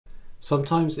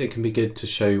Sometimes it can be good to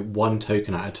show one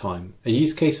token at a time. A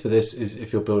use case for this is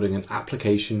if you're building an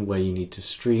application where you need to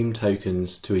stream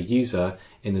tokens to a user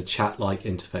in a chat-like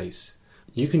interface.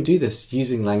 You can do this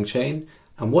using Langchain,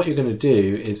 and what you're going to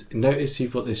do is notice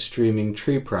you've got this streaming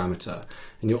true parameter,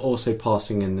 and you're also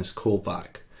passing in this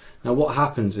callback. Now what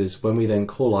happens is when we then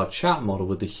call our chat model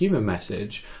with the human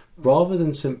message, rather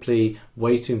than simply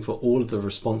waiting for all of the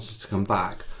responses to come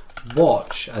back,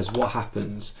 watch as what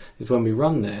happens is when we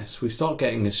run this, we start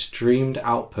getting a streamed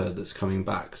output that's coming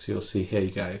back. So you'll see, here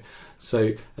you go.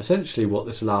 So essentially what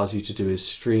this allows you to do is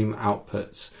stream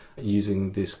outputs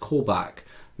using this callback.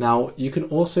 Now you can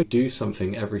also do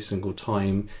something every single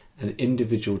time an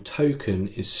individual token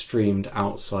is streamed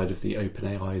outside of the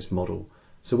OpenAI's model.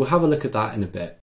 So we'll have a look at that in a bit.